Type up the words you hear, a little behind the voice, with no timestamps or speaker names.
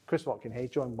Chris Watkin here,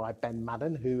 joined by Ben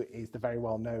Madden, who is the very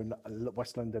well-known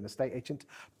West London estate agent.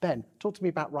 Ben, talk to me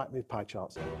about Rightmove pie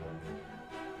charts.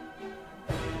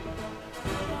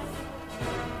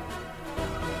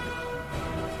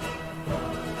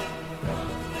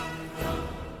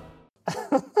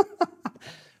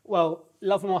 Well,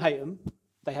 love them or hate them,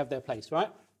 they have their place,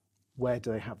 right? Where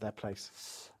do they have their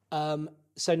place?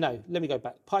 So no, let me go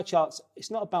back. Pie charts,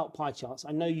 it's not about pie charts.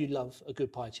 I know you love a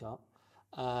good pie chart.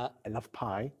 I love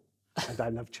pie and I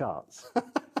love charts.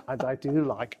 And I do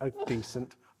like a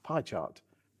decent pie chart.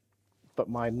 But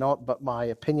my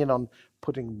opinion on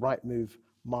putting Rightmove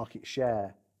market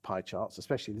share pie charts,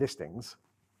 especially listings,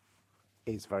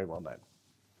 is very well known.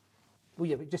 Well,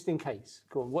 yeah, but just in case,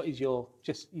 go on, what is your,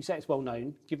 you say it's well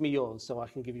known, give me yours so I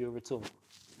can give you a retort.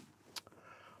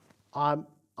 I'm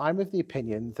of the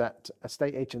opinion that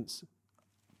estate agents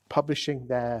publishing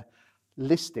their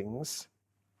listings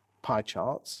pie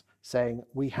charts saying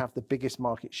we have the biggest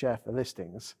market share for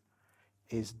listings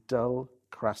is dull,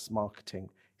 crass marketing.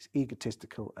 It's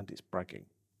egotistical and it's bragging.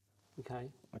 Okay.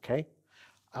 Okay?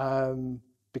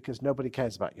 Because nobody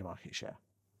cares about your market share.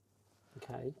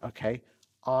 Okay. Okay?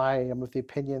 I am of the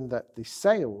opinion that the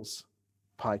sales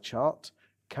pie chart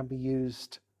can be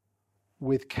used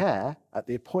with care at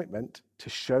the appointment to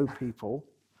show people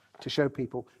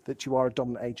that you are a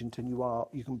dominant agent and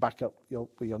you can back up your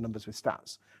numbers with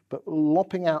stats. But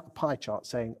lopping out a pie chart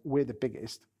saying we're the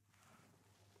biggest,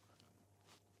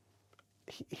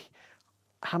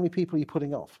 how many people are you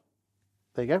putting off?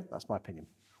 There you go. That's my opinion.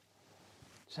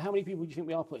 So how many people do you think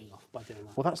we are putting off by doing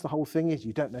that? Well, that's the whole thing is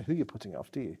you don't know who you're putting off,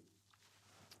 do you?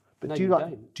 But No, do you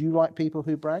don't. Do you like people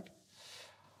who brag?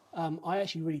 I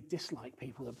actually really dislike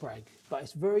people that brag, but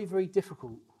it's very, very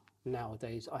difficult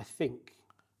nowadays, I think,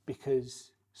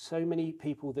 because so many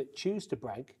people that choose to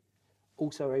brag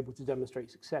also are able to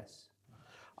demonstrate success.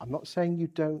 I'm not saying you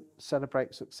don't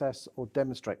celebrate success or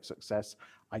demonstrate success.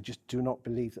 I just do not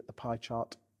believe that the pie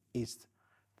chart is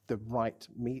the right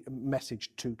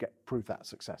message to prove that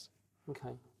success.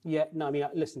 Okay. Yeah, no, I mean,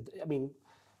 listen,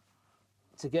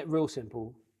 to get real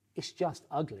simple, it's just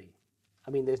ugly.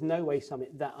 I mean, there's no way something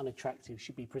that unattractive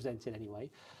should be presented anyway.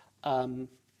 So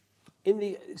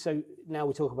now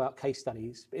we talk about case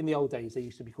studies. In the old days, they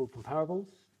used to be called comparables.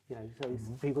 You know, so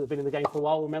people that have been in the game for a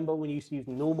while remember when you used to use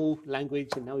normal language,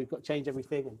 and now we've got to change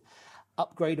everything and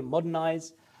upgrade and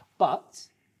modernise. But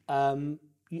I don't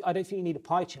think you need a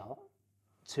pie chart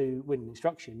to win an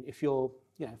instruction. If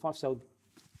I've sold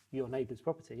your neighbour's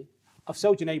property, I've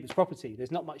sold your neighbour's property.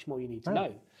 There's not much more you need to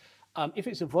know. If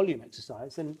it's a volume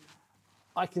exercise, then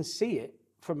I can see it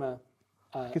from a.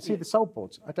 I can see the sold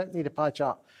boards. I don't need a pie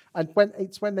chart. And when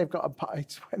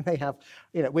they have,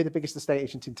 we're the biggest estate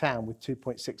agent in town with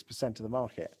 2.6% of the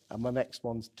market, and my next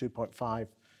one's 2.5,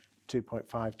 2.5,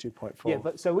 2.4. Yeah,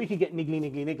 but so we could get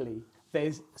niggly.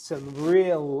 There's some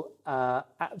real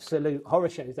absolute horror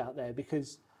shows out there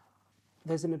because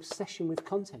there's an obsession with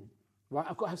content, right?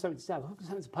 I've got to have something to say. I've got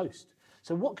something to post.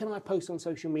 So what can I post on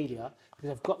social media? Because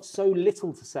I've got so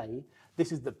little to say.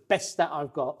 This is the best stat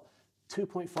I've got.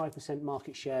 2.5%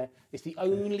 market share. It's the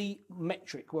only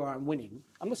metric where I'm winning.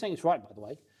 I'm not saying it's right, by the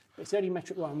way, but it's the only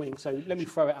metric where I'm winning. So let me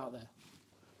throw it out there.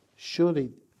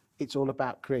 Surely it's all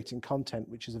about creating content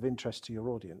which is of interest to your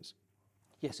audience.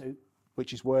 Yeah, so.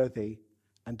 Which is worthy,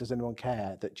 and does anyone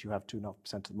care that you have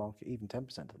 2.5% of the market, even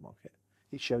 10% of the market?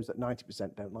 It shows that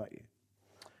 90% don't like you.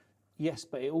 Yes,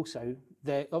 but it also,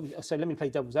 so let me play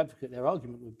devil's advocate. Their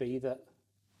argument would be that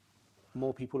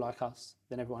more people like us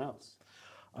than everyone else.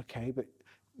 Okay, but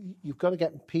you've got to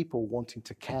get people wanting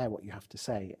to care what you have to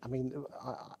say. I mean,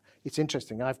 it's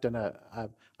interesting. I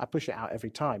push it out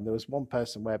every time. There was one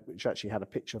person which actually had a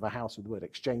picture of a house with the word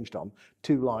exchanged on,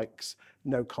 2 likes,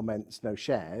 no comments, no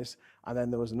shares. And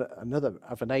then there was another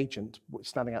of an agent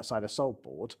standing outside a sold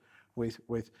board with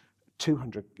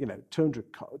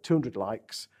 200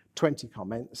 likes, 20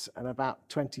 comments, and about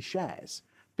 20 shares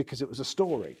because it was a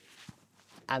story.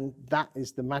 And that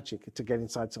is the magic to get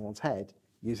inside someone's head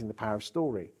using the power of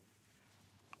story.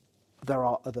 There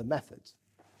are other methods.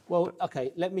 Well,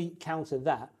 okay, let me counter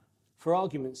that. For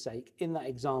argument's sake, in that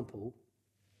example,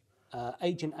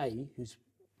 Agent A, who's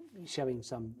showing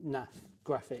some naff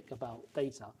graphic about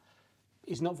data,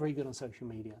 is not very good on social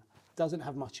media, doesn't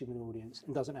have much of an audience,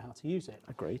 and doesn't know how to use it.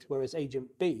 Agreed. Whereas Agent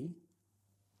B,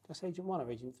 that's Agent 1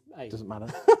 or Agent A? Doesn't matter.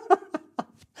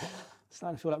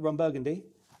 Starting to feel like Ron Burgundy.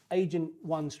 Agent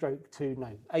 1/2,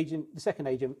 no. The second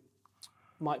agent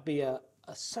might be a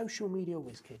social media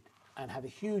whiz kid and have a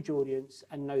huge audience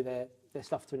and know their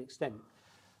stuff to an extent.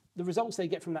 The results they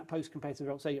get from that post compared to the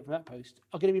results they get from that post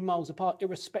are going to be miles apart,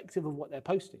 irrespective of what they're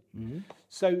posting. Mm-hmm.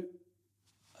 So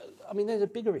I mean, there's a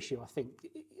bigger issue, I think.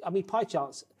 I mean, pie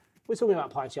charts, we're talking about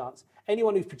pie charts.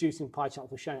 Anyone who's producing pie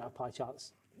charts or showing out pie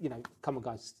charts, come on,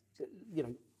 guys,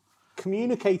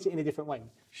 communicate it in a different way.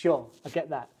 Sure, I get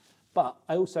that. But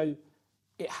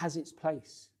it has its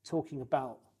place talking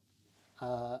about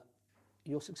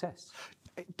your success.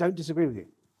 I don't disagree with you,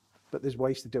 but there's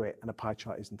ways to do it, and a pie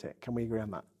chart isn't it. Can we agree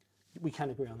on that? We can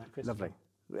agree on that, Chris. Lovely.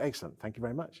 Excellent. Thank you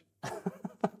very much.